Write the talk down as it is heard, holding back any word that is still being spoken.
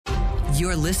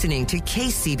You're listening to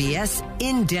KCBS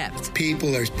In Depth.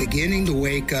 People are beginning to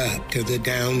wake up to the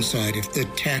downside of the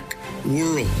tech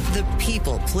world. The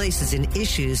people, places, and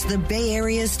issues the Bay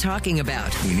Area is talking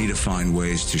about. We need to find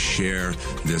ways to share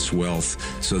this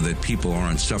wealth so that people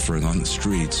aren't suffering on the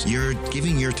streets. You're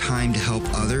giving your time to help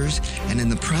others, and in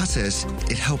the process,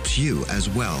 it helps you as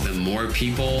well. The more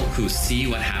people who see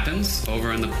what happens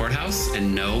over in the courthouse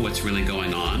and know what's really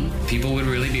going on, people would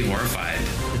really be horrified.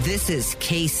 This is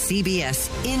KCBS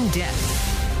In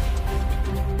Depth.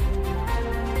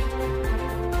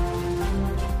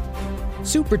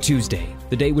 Super Tuesday,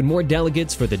 the day when more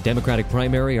delegates for the Democratic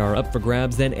primary are up for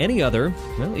grabs than any other.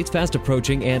 Well, it's fast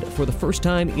approaching, and for the first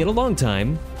time in a long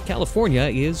time, California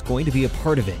is going to be a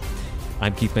part of it.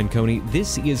 I'm Keith Benconi.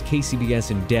 This is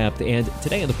KCBS In Depth, and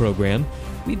today on the program,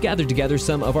 we've gathered together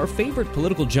some of our favorite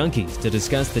political junkies to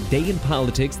discuss the day in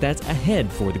politics that's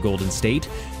ahead for the Golden State,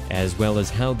 as well as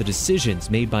how the decisions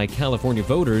made by California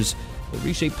voters will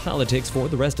reshape politics for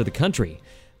the rest of the country.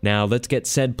 Now, let's get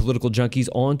said political junkies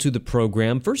onto the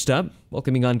program. First up,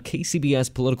 welcoming on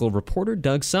KCBS political reporter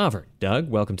Doug Sovern. Doug,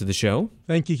 welcome to the show.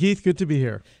 Thank you, Keith. Good to be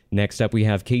here. Next up, we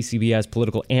have KCBS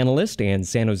political analyst and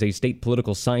San Jose State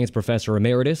political science professor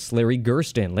emeritus, Larry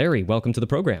Gersten. Larry, welcome to the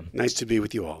program. Nice to be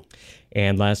with you all.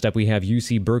 And last up, we have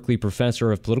UC Berkeley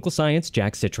professor of political science,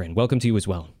 Jack Citrin. Welcome to you as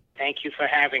well. Thank you for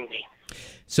having me.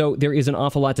 So there is an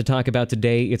awful lot to talk about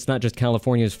today. It's not just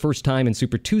California's first time in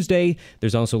Super Tuesday.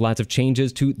 There's also lots of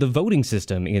changes to the voting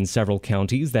system in several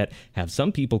counties that have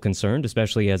some people concerned,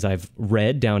 especially as I've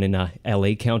read down in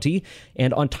LA County.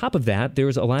 And on top of that,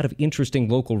 there's a lot of interesting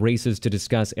local races to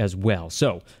discuss as well.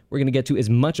 So we're going to get to as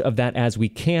much of that as we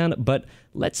can, but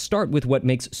let's start with what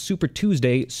makes Super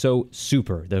Tuesday so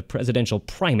super, the presidential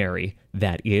primary,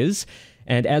 that is.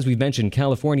 And as we've mentioned,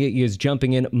 California is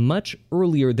jumping in much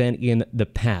earlier than in the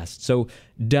past. So,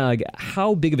 Doug,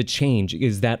 how big of a change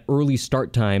is that early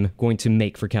start time going to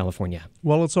make for California?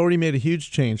 Well, it's already made a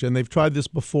huge change, and they've tried this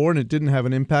before, and it didn't have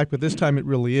an impact, but this time it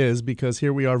really is, because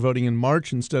here we are voting in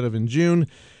March instead of in June,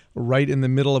 right in the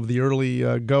middle of the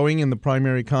early going in the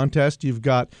primary contest. You've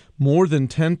got more than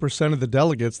 10% of the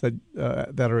delegates that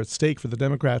are at stake for the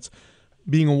Democrats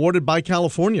being awarded by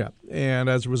California. And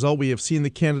as a result, we have seen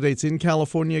the candidates in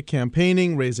California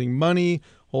campaigning, raising money,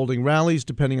 holding rallies,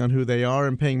 depending on who they are,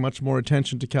 and paying much more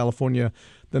attention to California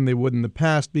than they would in the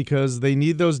past because they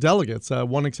need those delegates.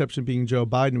 One exception being Joe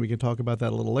Biden. We can talk about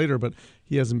that a little later, but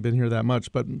he hasn't been here that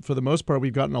much. But for the most part,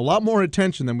 we've gotten a lot more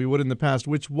attention than we would in the past,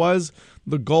 which was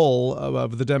the goal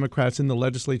of the Democrats in the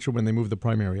legislature when they moved the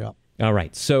primary up. All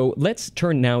right, so let's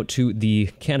turn now to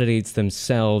the candidates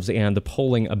themselves and the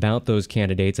polling about those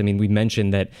candidates. I mean, we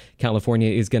mentioned that California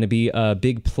is going to be a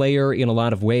big player in a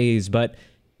lot of ways, but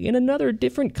in another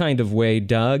different kind of way,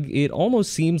 Doug, it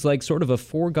almost seems like sort of a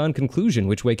foregone conclusion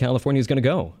which way California is going to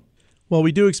go. Well,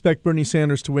 we do expect Bernie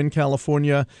Sanders to win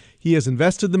California. He has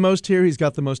invested the most here. He's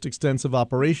got the most extensive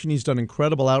operation. He's done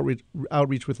incredible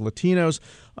outreach with Latinos.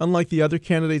 Unlike the other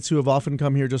candidates who have often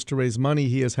come here just to raise money,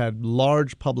 he has had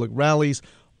large public rallies.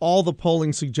 All the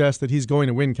polling suggests that he's going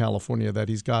to win California, that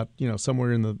he's got,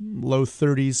 somewhere in the low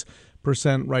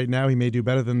 30s% right now. He may do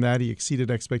better than that. He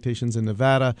exceeded expectations in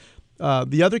Nevada.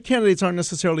 The other candidates aren't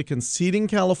necessarily conceding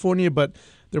California, but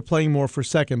they're playing more for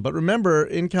second. But remember,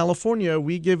 in California,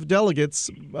 we give delegates,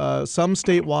 some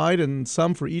statewide and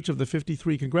some for each of the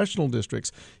 53 congressional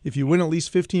districts. If you win at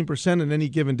least 15% in any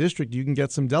given district, you can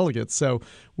get some delegates. So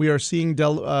we are seeing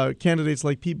candidates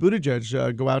like Pete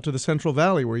Buttigieg go out to the Central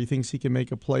Valley, where he thinks he can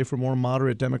make a play for more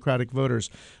moderate Democratic voters.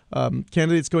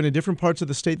 Candidates going to different parts of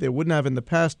the state they wouldn't have in the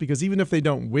past, because even if they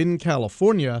don't win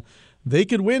California, they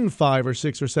could win 5 or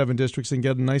 6 or 7 districts and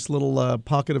get a nice little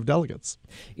pocket of delegates.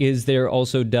 Is there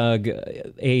also, Doug,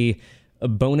 a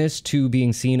bonus to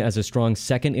being seen as a strong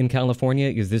second in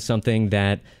California? Is this something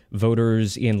that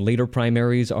voters in later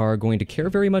primaries are going to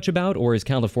care very much about, or is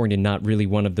California not really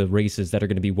one of the races that are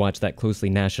going to be watched that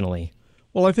closely nationally?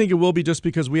 Well, I think it will be just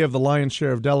because we have the lion's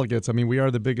share of delegates. I mean, we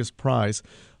are the biggest prize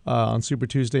on Super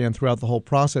Tuesday and throughout the whole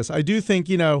process. I do think,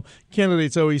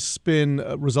 candidates always spin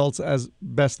results as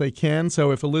best they can.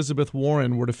 So if Elizabeth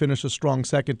Warren were to finish a strong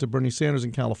second to Bernie Sanders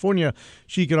in California,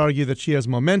 she could argue that she has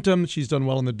momentum. She's done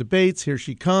well in the debates. Here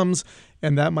she comes.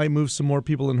 And that might move some more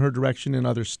people in her direction in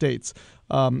other states.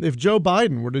 If Joe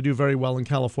Biden were to do very well in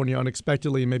California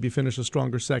unexpectedly and maybe finish a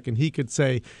stronger second, he could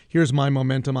say, here's my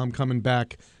momentum. I'm coming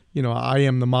back. I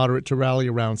am the moderate to rally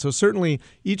around. So certainly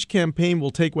each campaign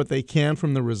will take what they can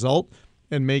from the result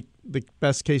and make the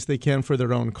best case they can for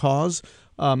their own cause.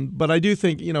 But I do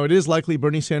think, it is likely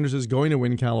Bernie Sanders is going to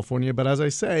win California. But as I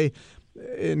say,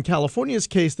 in California's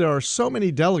case, there are so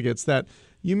many delegates that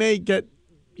you may get,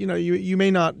 you may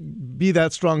not be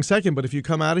that strong second, but if you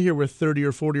come out of here with 30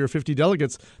 or 40 or 50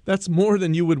 delegates, that's more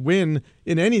than you would win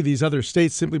in any of these other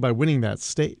states simply by winning that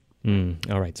state.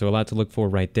 All right, so a lot to look for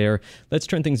right there. Let's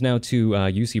turn things now to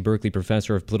UC Berkeley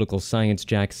professor of political science,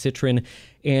 Jack Citrin.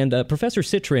 And Professor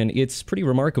Citrin, it's pretty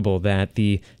remarkable that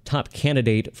the top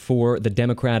candidate for the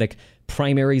Democratic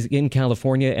primaries in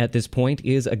California at this point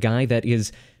is a guy that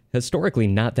is historically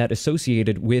not that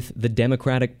associated with the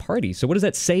Democratic Party. So what does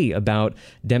that say about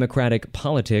Democratic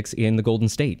politics in the Golden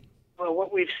State? Well,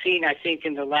 what we've seen, I think,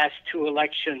 in the last two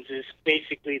elections is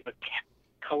basically the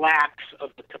collapse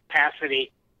of the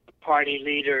capacity of party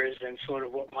leaders and sort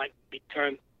of what might be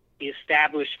termed the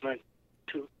establishment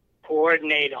to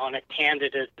coordinate on a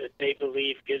candidate that they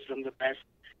believe gives them the best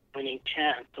winning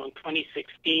chance. So in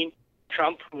 2016,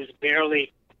 Trump, who was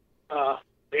barely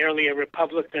a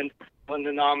Republican, won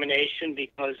the nomination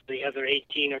because the other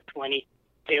 18 or 20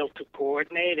 failed to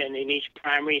coordinate, and in each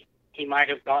primary he might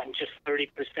have gotten just 30%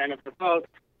 of the vote.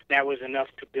 That was enough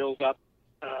to build up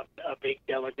a big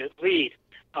delegate lead.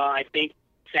 I think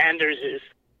Sanders is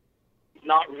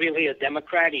not really a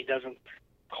Democrat. He doesn't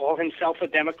call himself a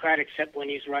Democrat except when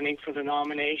he's running for the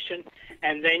nomination.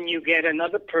 And then you get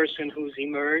another person who's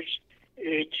emerged,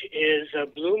 which is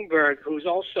Bloomberg, who's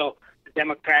also a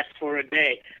Democrat for a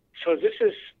day. So this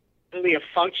is really a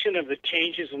function of the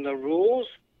changes in the rules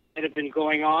that have been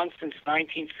going on since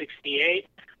 1968,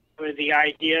 where the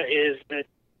idea is that,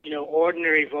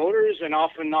 ordinary voters and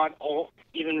often not all,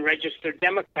 even registered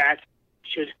Democrats,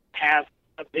 should have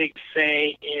a big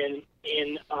say in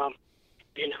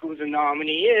who the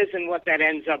nominee is, and what that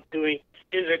ends up doing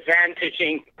is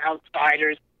advantaging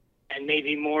outsiders and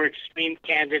maybe more extreme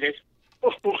candidates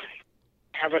who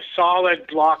have a solid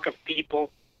block of people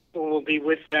who will be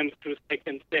with them through thick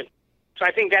and thin. So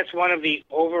I think that's one of the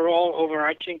overall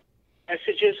overarching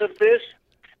messages of this.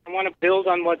 I want to build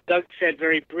on what Doug said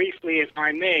very briefly, if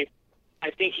I may. I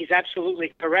think he's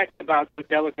absolutely correct about the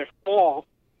delegate fall,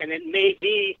 and it may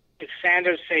be if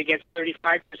Sanders, say, gets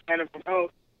 35% of the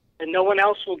vote, then no one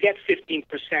else will get 15%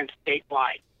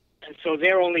 statewide. And so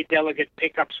their only delegate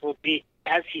pickups will be,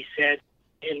 as he said,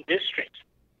 in districts.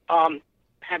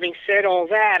 Having said all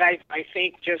that, I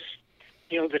think just,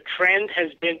 the trend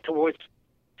has been towards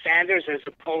Sanders as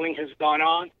the polling has gone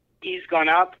on. He's gone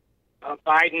up.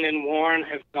 Biden and Warren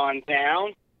have gone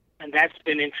down. And that's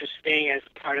been interesting as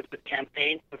part of the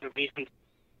campaign for the reasons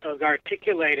Doug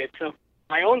articulated. So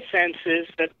my own sense is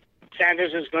that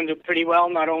Sanders is going to do pretty well,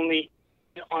 not only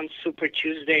on Super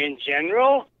Tuesday in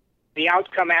general. The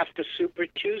outcome after Super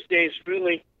Tuesday is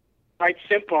really quite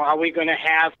simple. Are we going to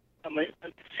have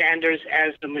Sanders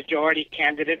as the majority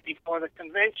candidate before the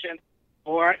convention,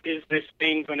 or is this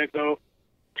thing going to go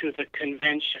to the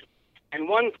convention? And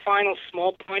one final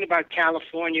small point about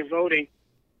California voting.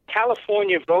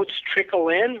 California votes trickle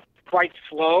in quite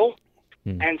slow.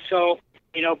 And so,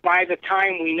 by the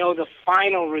time we know the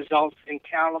final results in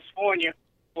California,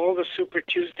 all the Super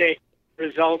Tuesday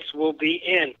results will be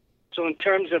in. So in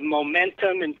terms of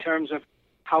momentum, in terms of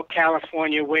how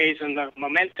California weighs in the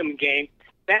momentum game,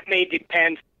 that may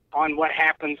depend on what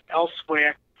happens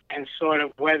elsewhere and sort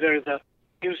of whether the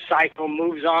news cycle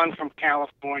moves on from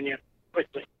California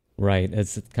quickly. Right.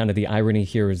 It's kind of the irony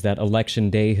here is that Election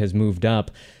Day has moved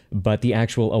up, but the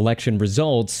actual election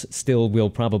results still will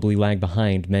probably lag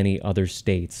behind many other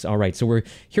states. All right. So we're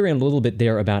hearing a little bit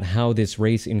there about how this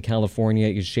race in California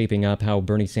is shaping up, how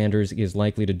Bernie Sanders is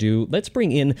likely to do. Let's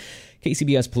bring in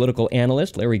KCBS political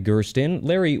analyst Larry Gersten.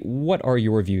 Larry, what are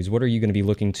your views? What are you going to be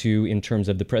looking to in terms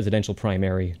of the presidential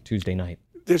primary Tuesday night?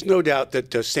 There's no doubt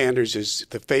that Sanders is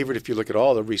the favorite if you look at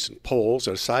all the recent polls,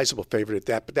 a sizable favorite at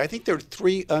that. But I think there are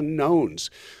three unknowns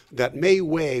that may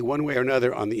weigh one way or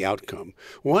another on the outcome.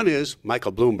 One is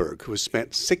Michael Bloomberg, who has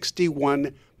spent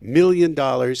 $61 million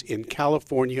in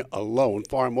California alone,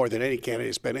 far more than any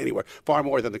candidate spent anywhere, far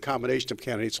more than the combination of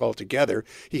candidates altogether.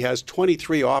 He has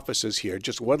 23 offices here,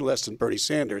 just one less than Bernie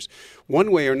Sanders.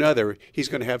 One way or another, he's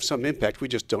going to have some impact. We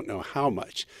just don't know how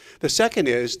much. The second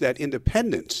is that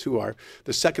independents, who are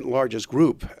the second largest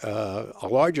group,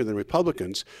 larger than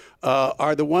Republicans,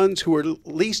 are the ones who are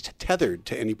least tethered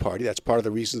to any party. That's part of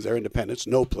the reasons they're independents.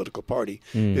 No political party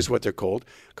is what they're called.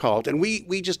 And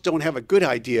we just don't have a good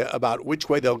idea about which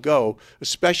way they'll they'll go,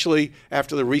 especially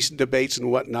after the recent debates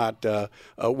and whatnot.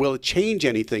 Will it change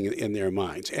anything in their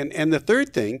minds? And the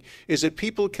third thing is that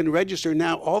people can register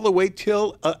now all the way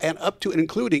till and up to and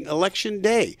including Election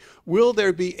Day. Will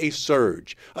there be a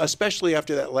surge, especially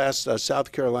after that last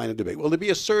South Carolina debate? Will there be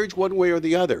a surge one way or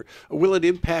the other? Will it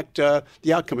impact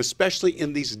the outcome, especially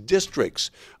in these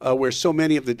districts where so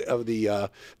many of the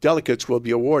delegates will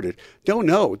be awarded? Don't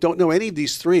know any of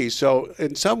these three. So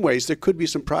in some ways, there could be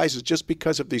surprises just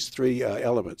because of these three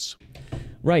elements.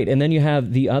 Right, and then you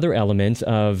have the other element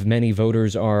of many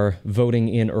voters are voting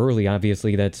in early.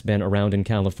 Obviously, that's been around in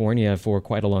California for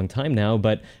quite a long time now,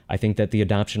 but I think that the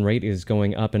adoption rate is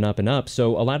going up and up and up.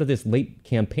 So a lot of this late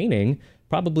campaigning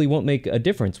probably won't make a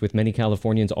difference with many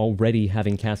Californians already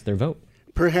having cast their vote.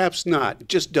 Perhaps not.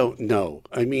 Just don't know.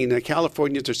 I mean,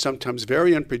 Californians are sometimes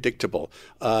very unpredictable.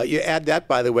 You add that,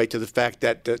 by the way, to the fact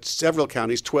that several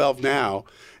counties, 12 now,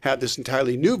 have this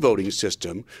entirely new voting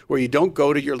system where you don't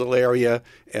go to your little area,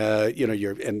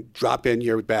 and drop in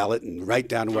your ballot and write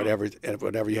down whatever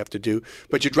you have to do,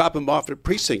 but you drop them off at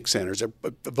precinct centers, or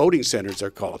voting centers they're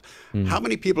called. How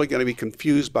many people are going to be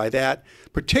confused by that,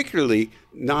 particularly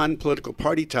non-political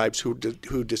party types who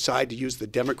decide to use the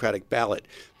Democratic ballot?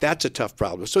 That's a tough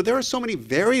problem. So there are so many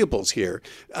variables here,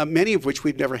 many of which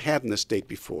we've never had in the state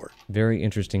before. Very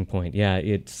interesting point. Yeah,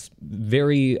 it's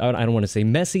very, I don't want to say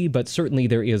messy, but certainly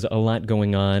there is a lot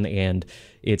going on, and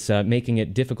it's making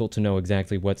it difficult to know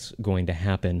exactly what's going to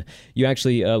happen. You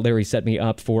actually, Larry, set me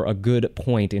up for a good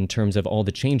point in terms of all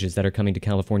the changes that are coming to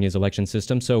California's election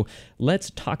system. So let's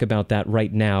talk about that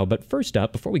right now. But first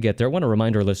up, before we get there, I want to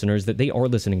remind our listeners that they are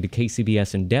listening to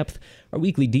KCBS In Depth, our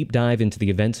weekly deep dive into the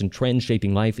events and trends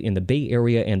shaping life in the Bay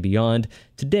Area and beyond.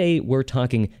 Today, we're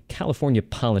talking California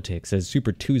politics as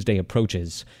Super Tuesday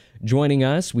approaches. Joining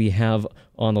us, we have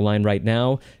on the line right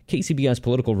now KCBS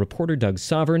political reporter Doug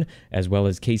Sovern, as well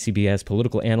as KCBS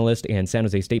political analyst and San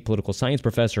Jose State political science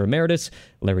professor emeritus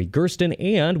Larry Gersten,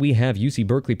 and we have UC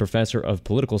Berkeley professor of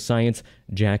political science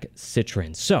Jack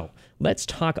Citrin. So let's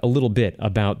talk a little bit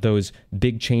about those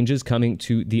big changes coming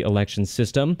to the election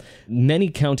system. Many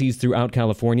counties throughout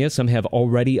California, some have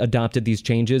already adopted these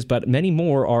changes, but many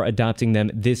more are adopting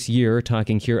them this year,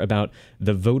 talking here about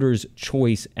the Voters'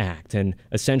 Choice Act. And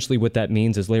essentially what that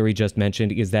means, as Larry just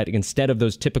mentioned, is that instead of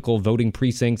those typical voting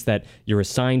precincts that you're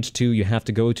assigned to, you have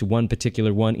to go to one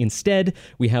particular one. Instead,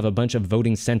 we have a bunch of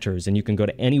voting centers, and you can go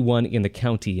to any one in the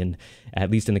county. And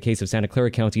at least in the case of Santa Clara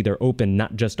County, they're open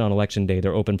not just on Election Day,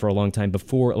 they're open for a long time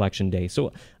before Election Day.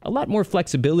 So a lot more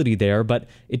flexibility there, but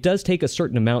it does take a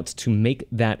certain amount to make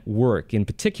that work. In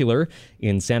particular,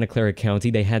 in Santa Clara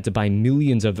County, they had to buy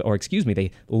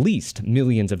they leased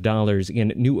millions of dollars in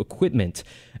new equipment.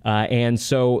 And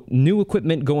so new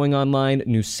equipment going online,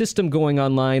 new system going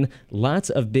online, lots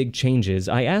of big changes.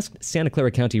 I asked Santa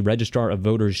Clara County Registrar of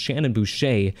Voters Shannon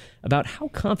Boucher about how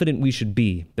confident we should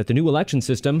be that the new election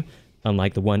system,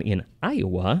 unlike the one in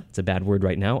Iowa, it's a bad word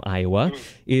right now, Iowa,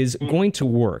 is going to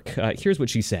work. Here's what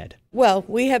she said. Well,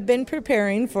 we have been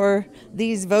preparing for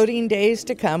these voting days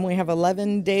to come. We have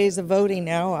 11 days of voting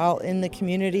now out in the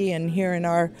community and here in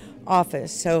our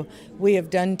office. So we have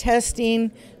done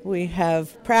testing, we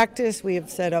have practiced, we have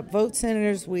set up vote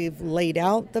centers, we've laid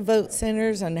out the vote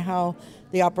centers and how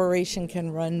the operation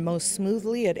can run most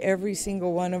smoothly at every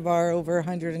single one of our over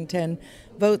 110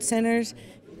 vote centers.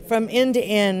 From end to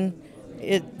end,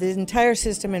 the entire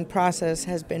system and process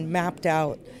has been mapped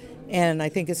out, and I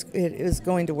think it is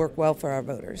going to work well for our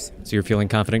voters. So you're feeling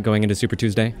confident going into Super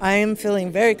Tuesday? I am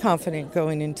feeling very confident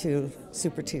going into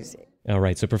Super Tuesday. All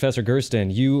right, so Professor Gersten,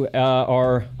 you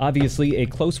are obviously a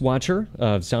close watcher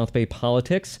of South Bay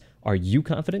politics. Are you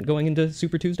confident going into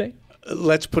Super Tuesday?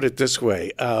 Let's put it this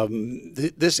way.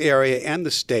 This area and the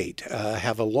state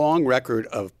have a long record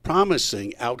of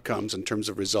promising outcomes in terms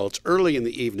of results early in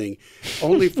the evening,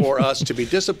 only for us to be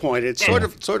disappointed. It's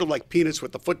sort of like peanuts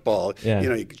with the football. Yeah.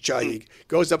 He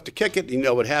goes up to kick it, you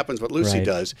know what happens, what Lucy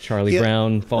does. Charlie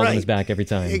Brown falls on his back every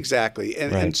time. Exactly.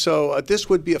 And so this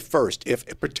would be a first, if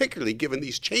particularly given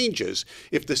these changes,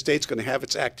 if the state's going to have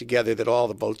its act together, that all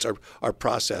the votes are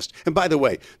processed. And by the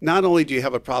way, not only do you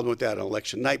have a problem with that on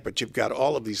election night, but you've got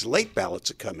all of these late ballots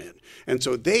that come in. And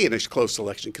so they, in a close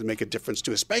election, can make a difference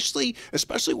too, especially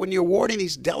when you're awarding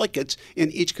these delegates in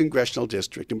each congressional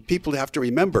district. And people have to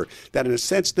remember that, in a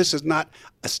sense, this is not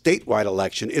a statewide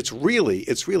election. It's really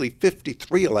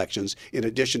 53 elections in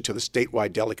addition to the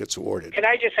statewide delegates awarded. Can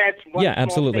I just add one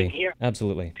small thing here?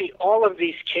 Absolutely. See, all of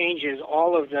these changes,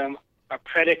 all of them are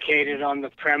predicated on the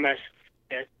premise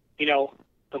that,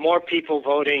 the more people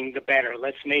voting, the better.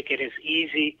 Let's make it as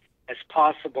easy as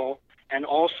possible. And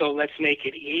also, let's make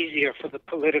it easier for the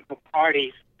political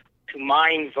parties to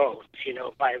mine votes,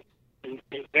 by in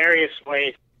various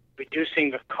ways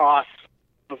reducing the cost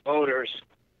of voters,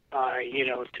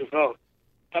 to vote.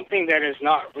 Something that is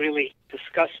not really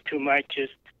discussed too much is,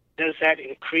 does that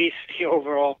increase the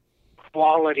overall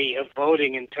quality of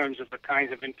voting in terms of the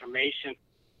kinds of information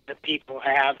that people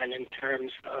have and in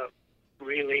terms of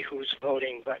really who's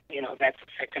voting? But, that's a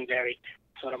secondary,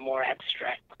 sort of more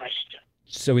abstract question.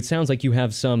 So it sounds like you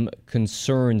have some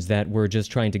concerns that we're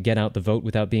just trying to get out the vote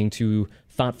without being too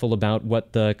thoughtful about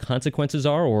what the consequences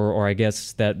are, or I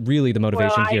guess that really the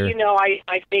motivation here.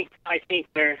 I think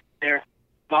there are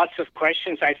lots of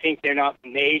questions. I think they're not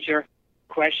major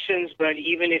questions, but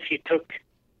even if you took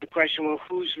the question, well,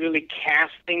 who's really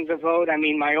casting the vote? I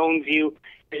mean, my own view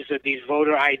is that these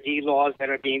voter ID laws that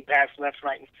are being passed left,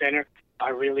 right, and center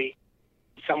are really,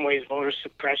 in some ways, voter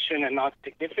suppression and not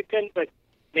significant, but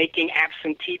making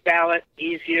absentee ballot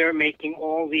easier, making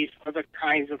all these other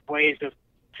kinds of ways of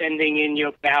sending in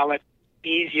your ballot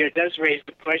easier does raise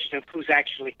the question of who's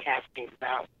actually casting the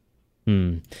ballot.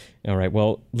 All right.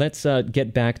 Well, let's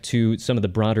get back to some of the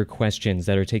broader questions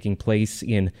that are taking place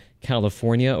in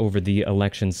California over the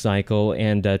election cycle,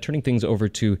 and turning things over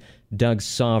to Doug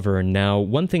Sovern. Now,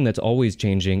 one thing that's always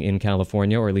changing in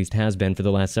California, or at least has been for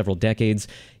the last several decades,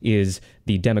 is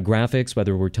the demographics,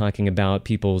 whether we're talking about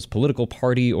people's political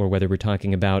party or whether we're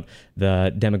talking about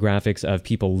the demographics of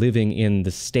people living in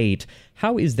the state.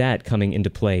 How is that coming into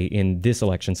play in this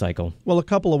election cycle? Well, a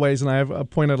couple of ways, and I have a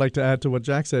point I'd like to add to what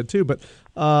Jack said too. But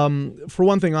for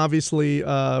one thing, obviously,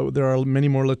 there are many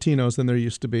more Latinos than there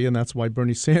used to be, and that's why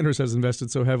Bernie Sanders has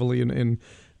invested so heavily in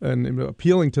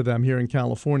appealing to them here in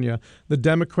California. The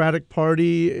Democratic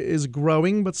Party is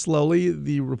growing, but slowly.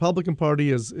 The Republican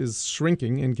Party is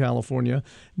shrinking in California.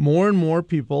 More and more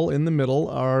people in the middle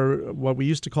are what we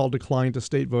used to call decline to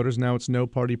state voters. Now it's no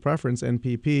party preference,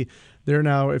 NPP. They're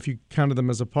now, if you counted them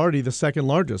as a party, the second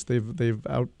largest. They've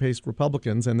outpaced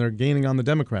Republicans, and they're gaining on the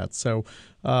Democrats. So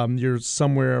you're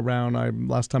somewhere around,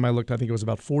 last time I looked, I think it was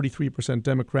about 43%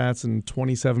 Democrats and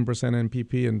 27%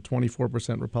 NPP and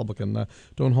 24% Republican.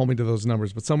 Don't hold me to those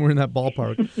numbers, but somewhere in that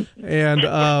ballpark.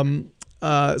 And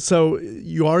so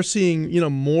you are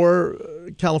seeing, more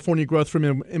California growth from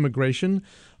immigration.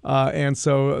 And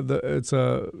so it's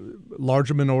a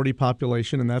larger minority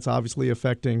population, and that's obviously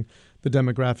affecting the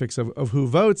demographics of who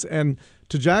votes. And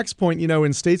to Jack's point,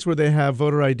 in states where they have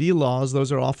voter ID laws,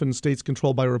 those are often states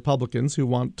controlled by Republicans who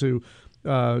want to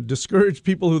discourage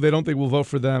people who they don't think will vote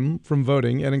for them from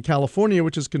voting. And in California,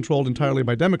 which is controlled entirely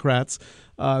by Democrats,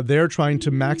 they're trying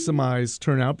to maximize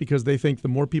turnout because they think the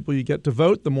more people you get to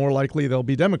vote, the more likely they'll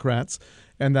be Democrats,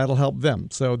 and that'll help them.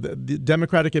 So the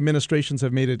Democratic administrations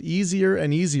have made it easier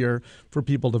and easier for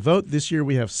people to vote. This year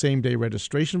we have same-day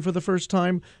registration for the first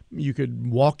time. You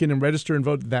could walk in and register and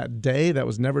vote that day. That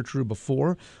was never true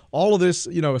before. All of this,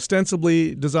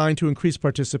 ostensibly designed to increase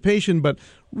participation, but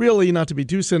really, not to be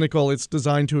too cynical, it's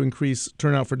designed to increase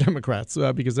turnout for Democrats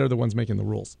because they're the ones making the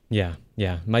rules. Yeah,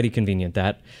 mighty convenient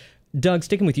that. Doug,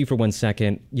 sticking with you for 1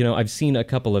 second, I've seen a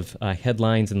couple of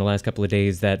headlines in the last couple of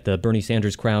days that the Bernie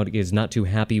Sanders crowd is not too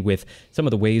happy with some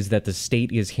of the ways that the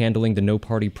state is handling the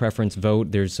no-party preference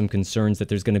vote. There's some concerns that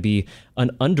there's going to be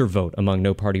an undervote among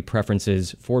no-party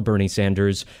preferences for Bernie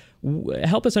Sanders.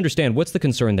 Help us understand, what's the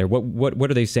concern there?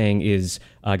 What are they saying is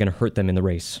going to hurt them in the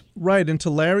race? Right, and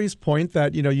to Larry's point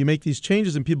that, you make these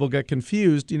changes and people get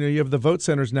confused, you have the vote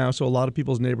centers now, so a lot of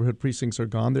people's neighborhood precincts are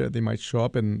gone. They might show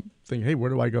up and think, hey,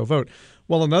 where do I go vote?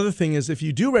 Well, another thing is if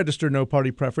you do register no party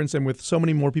preference, and with so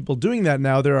many more people doing that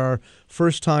now, there are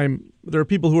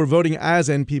people who are voting as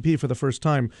NPP for the first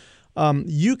time.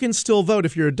 You can still vote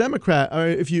if you're a Democrat.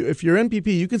 If you're NPP,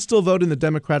 you can still vote in the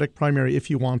Democratic primary if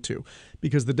you want to,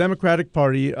 because the Democratic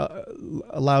Party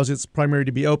allows its primary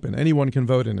to be open. Anyone can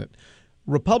vote in it.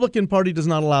 Republican Party does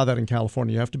not allow that in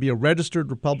California. You have to be a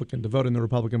registered Republican to vote in the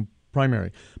Republican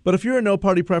primary. But if you're a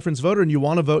no-party preference voter and you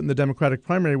want to vote in the Democratic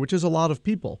primary, which is a lot of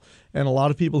people, and a lot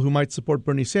of people who might support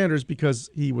Bernie Sanders because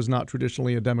he was not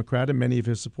traditionally a Democrat, and many of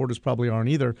his supporters probably aren't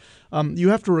either, you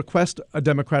have to request a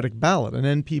Democratic ballot,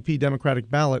 an NPP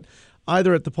Democratic ballot,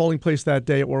 either at the polling place that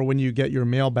day or when you get your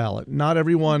mail ballot. Not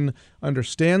everyone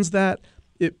understands that.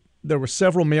 There were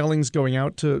several mailings going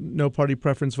out to no-party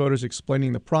preference voters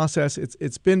explaining the process.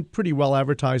 It's been pretty well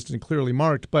advertised and clearly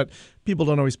marked, but people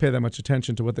don't always pay that much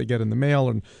attention to what they get in the mail.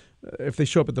 And if they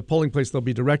show up at the polling place, they'll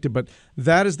be directed. But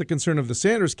that is the concern of the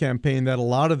Sanders campaign, that a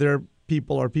lot of their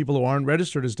people are people who aren't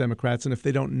registered as Democrats. And if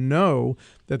they don't know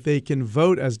that they can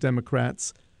vote as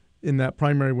Democrats in that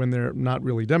primary when they're not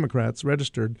really Democrats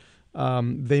registered,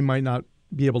 they might not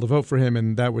be able to vote for him,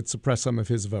 and that would suppress some of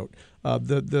his vote.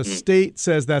 The state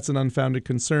says that's an unfounded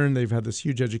concern. They've had this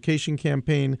huge education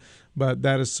campaign, but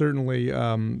that is certainly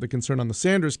the concern on the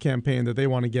Sanders campaign, that they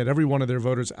want to get every one of their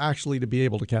voters actually to be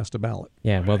able to cast a ballot.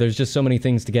 Yeah, well, there's just so many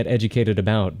things to get educated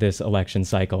about this election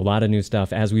cycle. A lot of new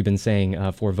stuff, as we've been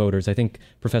saying, for voters. I think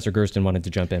Professor Gersten wanted to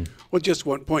jump in. Well, just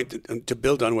one point to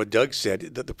build on what Doug said.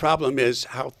 The problem is,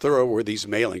 how thorough were these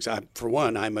mailings? For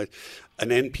one, I'm an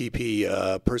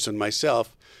NPP person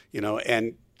myself,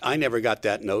 and I never got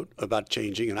that note about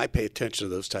changing, and I pay attention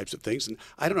to those types of things. And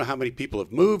I don't know how many people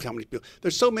have moved, how many people.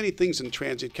 There's so many things in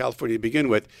transient California to begin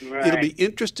with. Right. It'll be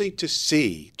interesting to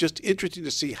see,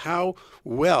 how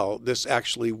well this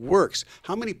actually works.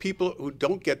 How many people who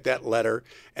don't get that letter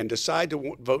and decide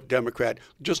to vote Democrat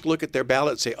just look at their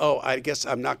ballot and say, oh, I guess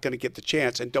I'm not going to get the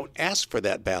chance, and don't ask for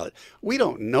that ballot. We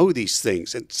don't know these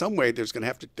things. In some way, they're going to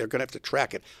have to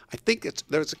track it. I think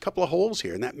there's a couple of holes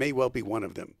here, and that may well be one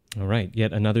of them. All right,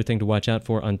 yet another thing to watch out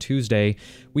for on Tuesday.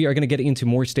 We are going to get into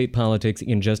more state politics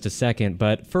in just a second,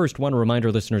 but first, want to remind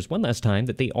our listeners one last time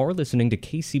that they are listening to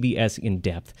KCBS In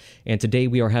Depth, and today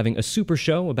we are having a super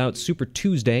show about Super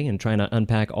Tuesday and trying to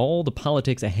unpack all the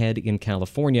politics ahead in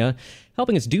California.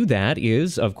 Helping us do that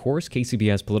is, of course,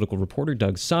 KCBS political reporter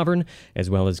Doug Sovern, as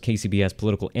well as KCBS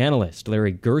political analyst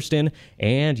Larry Gersten,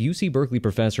 and UC Berkeley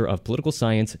professor of political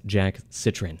science Jack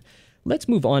Citrin. Let's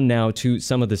move on now to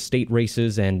some of the state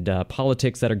races and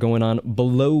politics that are going on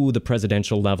below the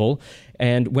presidential level.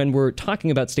 And when we're talking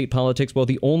about state politics, well,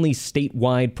 the only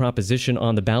statewide proposition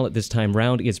on the ballot this time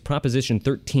round is Proposition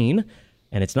 13.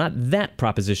 And it's not that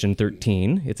Proposition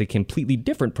 13. It's a completely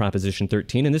different Proposition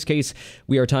 13. In this case,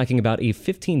 we are talking about a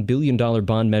 $15 billion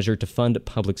bond measure to fund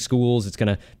public schools. It's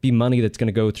going to be money that's going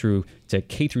to go through to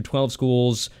K through 12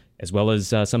 schools, as well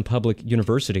as some public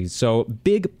universities. So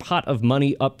big pot of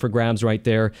money up for grabs right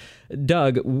there.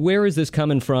 Doug, where is this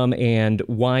coming from, and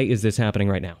why is this happening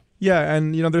right now? Yeah,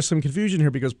 and there's some confusion here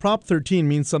because Prop 13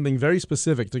 means something very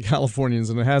specific to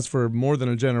Californians, and it has for more than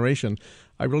a generation.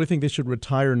 I really think they should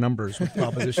retire numbers with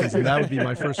propositions, and that would be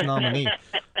my first nominee.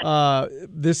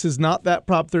 This is not that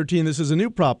Prop 13. This is a new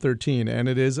Prop 13, and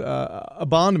it is a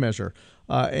bond measure.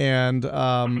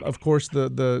 Of course,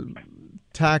 the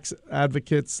tax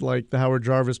advocates like the Howard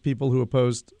Jarvis people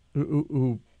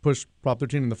who pushed Prop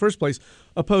 13 in the first place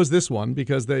oppose this one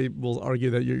because they will argue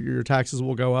that your taxes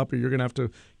will go up or you're going to have to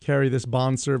carry this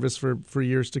bond service for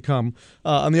years to come.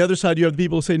 On the other side, you have the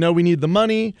people who say, no, we need the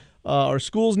money. Our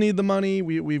schools need the money.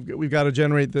 We've got to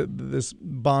generate this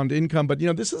bond income. But,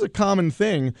 this is a common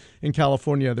thing in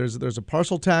California. There's a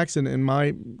parcel tax in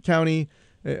my county.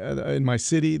 In my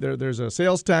city, there's a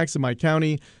sales tax in my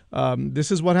county.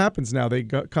 This is what happens now. They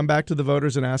come back to the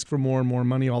voters and ask for more and more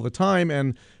money all the time.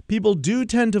 And people do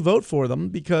tend to vote for them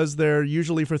because they're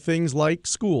usually for things like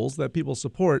schools that people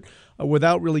support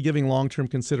without really giving long-term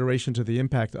consideration to the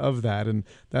impact of that. And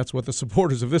that's what the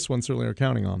supporters of this one certainly are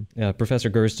counting on. Professor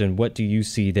Gersten, what do you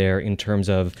see there in terms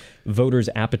of voters'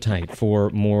 appetite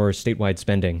for more statewide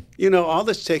spending? All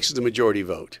this takes is the majority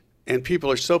vote. And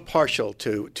people are so partial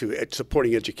to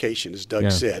supporting education, as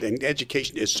Doug said, and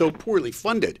education is so poorly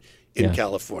funded in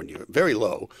California, very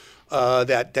low,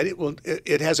 that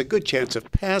it has a good chance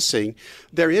of passing.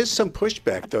 There is some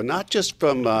pushback, though, not just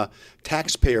from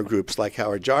taxpayer groups like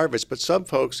Howard Jarvis, but some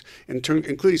folks,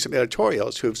 including some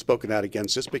editorials, who have spoken out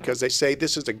against this because they say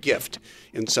this is a gift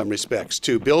in some respects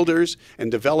to builders and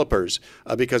developers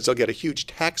because they'll get a huge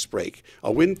tax break,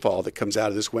 a windfall that comes out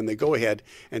of this when they go ahead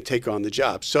and take on the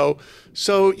job. So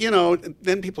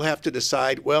then people have to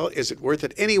decide, well, is it worth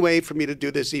it anyway for me to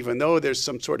do this, even though there's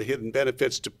some sort of hidden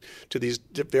benefits to these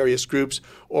various groups,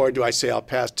 or do I say I'll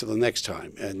pass to the next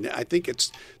time? And I think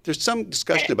there's some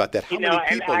discussion about that. How many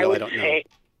people know? I don't know.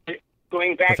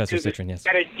 Going back Professor to the Citrin, yes.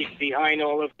 strategy behind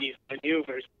all of these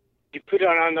maneuvers, you put it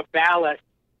on the ballot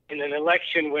in an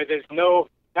election where there's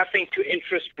nothing to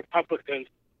interest Republicans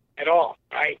at all,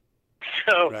 right?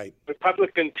 So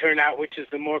Republican turnout, which is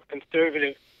the more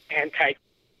conservative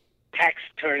anti-tax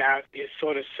turnout, is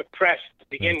sort of suppressed to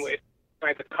begin with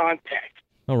by the context.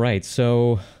 All right,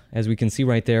 so as we can see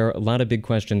right there, a lot of big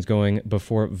questions going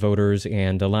before voters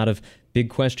and a lot of big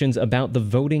questions about the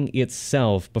voting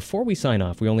itself. Before we sign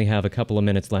off, we only have a couple of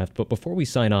minutes left, but before we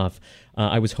sign off,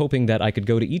 I was hoping that I could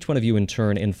go to each one of you in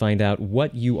turn and find out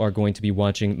what you are going to be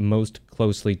watching most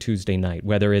closely Tuesday night,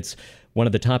 whether it's one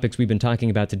of the topics we've been talking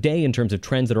about today in terms of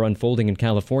trends that are unfolding in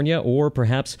California, or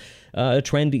perhaps a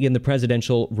trend in the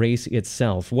presidential race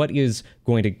itself. What is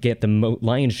going to get the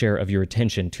lion's share of your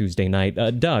attention Tuesday night?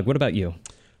 Doug, what about you?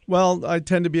 Well, I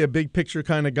tend to be a big picture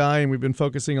kind of guy, and I've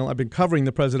been covering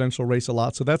the presidential race a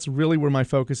lot, so that's really where my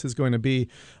focus is going to be.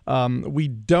 We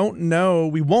won't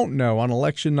know on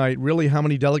election night really how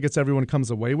many delegates everyone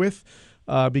comes away with,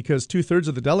 because 2/3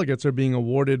 of the delegates are being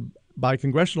awarded by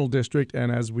congressional district,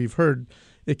 and as we've heard,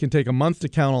 it can take a month to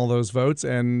count all those votes,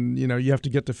 and you have to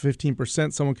get to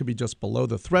 15%. Someone could be just below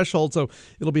the threshold, so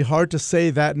it'll be hard to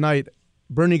say that night,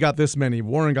 Bernie got this many,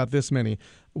 Warren got this many.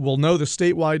 We'll know the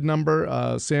statewide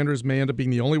number. Sanders may end up being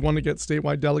the only one to get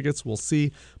statewide delegates. We'll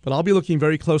see. But I'll be looking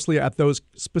very closely at those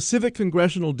specific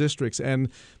congressional districts. And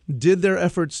did their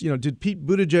efforts, did Pete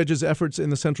Buttigieg's efforts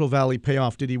in the Central Valley pay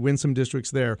off? Did he win some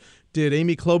districts there? Did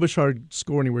Amy Klobuchar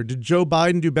score anywhere? Did Joe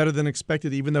Biden do better than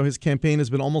expected, even though his campaign has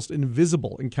been almost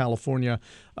invisible in California?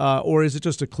 Or is it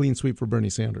just a clean sweep for Bernie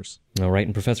Sanders? All right.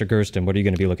 And Professor Gersten, what are you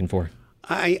going to be looking for?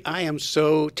 I am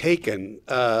so taken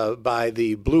by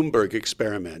the Bloomberg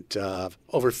experiment.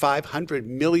 Over $500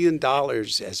 million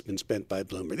has been spent by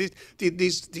Bloomberg.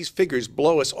 These figures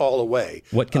blow us all away.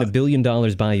 What can $1 billion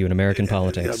buy you in American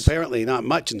politics? Apparently not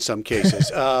much in some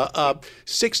cases.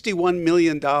 $61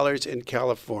 million in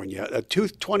California,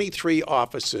 23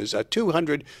 offices,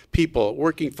 200 people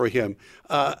working for him.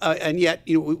 And yet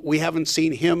we haven't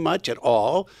seen him much at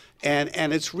all.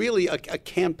 And it's really a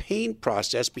campaign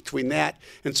process between that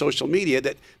and social media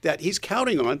that he's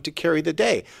counting on to carry the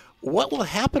day. What will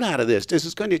happen out of this? This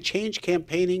is going to change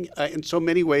campaigning in so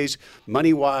many ways,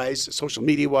 money-wise, social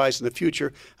media-wise in the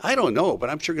future. I don't know, but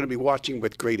I'm sure going to be watching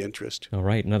with great interest. All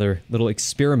right, another little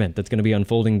experiment that's going to be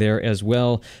unfolding there as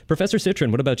well. Professor Citrin,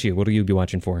 what about you? What will you be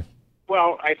watching for?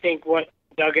 Well, I think what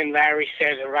Doug and Larry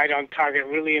said are right on target,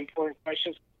 really important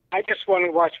questions. I just want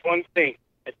to watch one thing.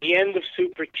 At the end of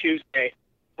Super Tuesday,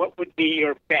 what would be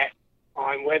your bet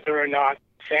on whether or not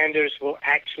Sanders will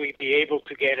actually be able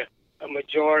to get a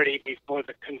majority before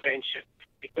the convention?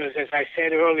 Because as I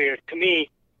said earlier, to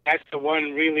me, that's the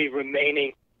one really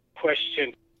remaining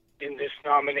question in this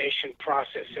nomination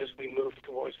process as we move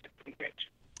towards the convention.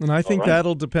 And I think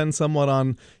that'll depend somewhat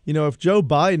on, if Joe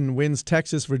Biden wins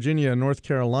Texas, Virginia, and North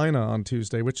Carolina on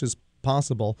Tuesday, which is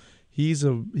possible,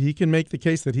 he can make the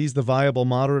case that he's the viable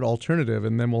moderate alternative,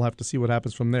 and then we'll have to see what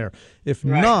happens from there. If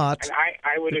not... And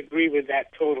I would agree with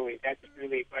that totally. That's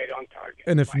really right on target.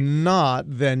 And if not,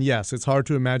 then yes, it's hard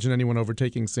to imagine anyone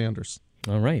overtaking Sanders.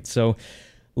 All right, so...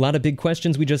 a lot of big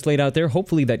questions we just laid out there.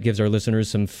 Hopefully that gives our listeners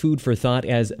some food for thought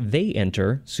as they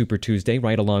enter Super Tuesday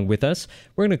right along with us.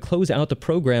 We're going to close out the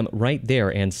program right there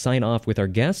and sign off with our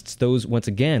guests. Those, once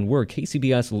again, were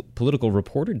KCBS political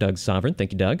reporter Doug Sovern.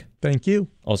 Thank you, Doug. Thank you.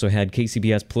 Also had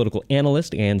KCBS political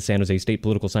analyst and San Jose State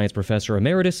political science professor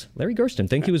emeritus Larry Gersten.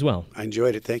 Thank you as well. I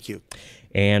enjoyed it. Thank you.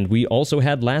 And we also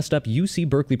had last up UC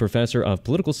Berkeley professor of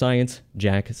political science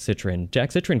Jack Citrin. Jack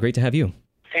Citrin, great to have you.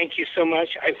 Thank you so much.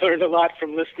 I learned a lot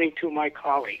from listening to my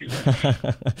colleagues.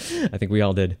 I think we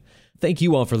all did. Thank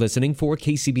you all for listening. For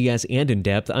KCBS and In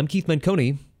Depth, I'm Keith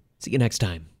Menconi. See you next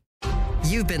time.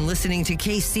 You've been listening to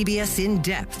KCBS In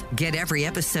Depth. Get every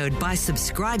episode by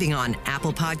subscribing on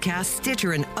Apple Podcasts,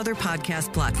 Stitcher, and other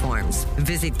podcast platforms.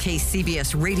 Visit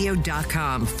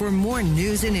kcbsradio.com for more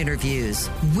news and interviews.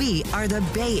 We are the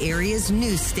Bay Area's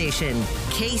news station,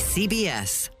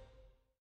 KCBS.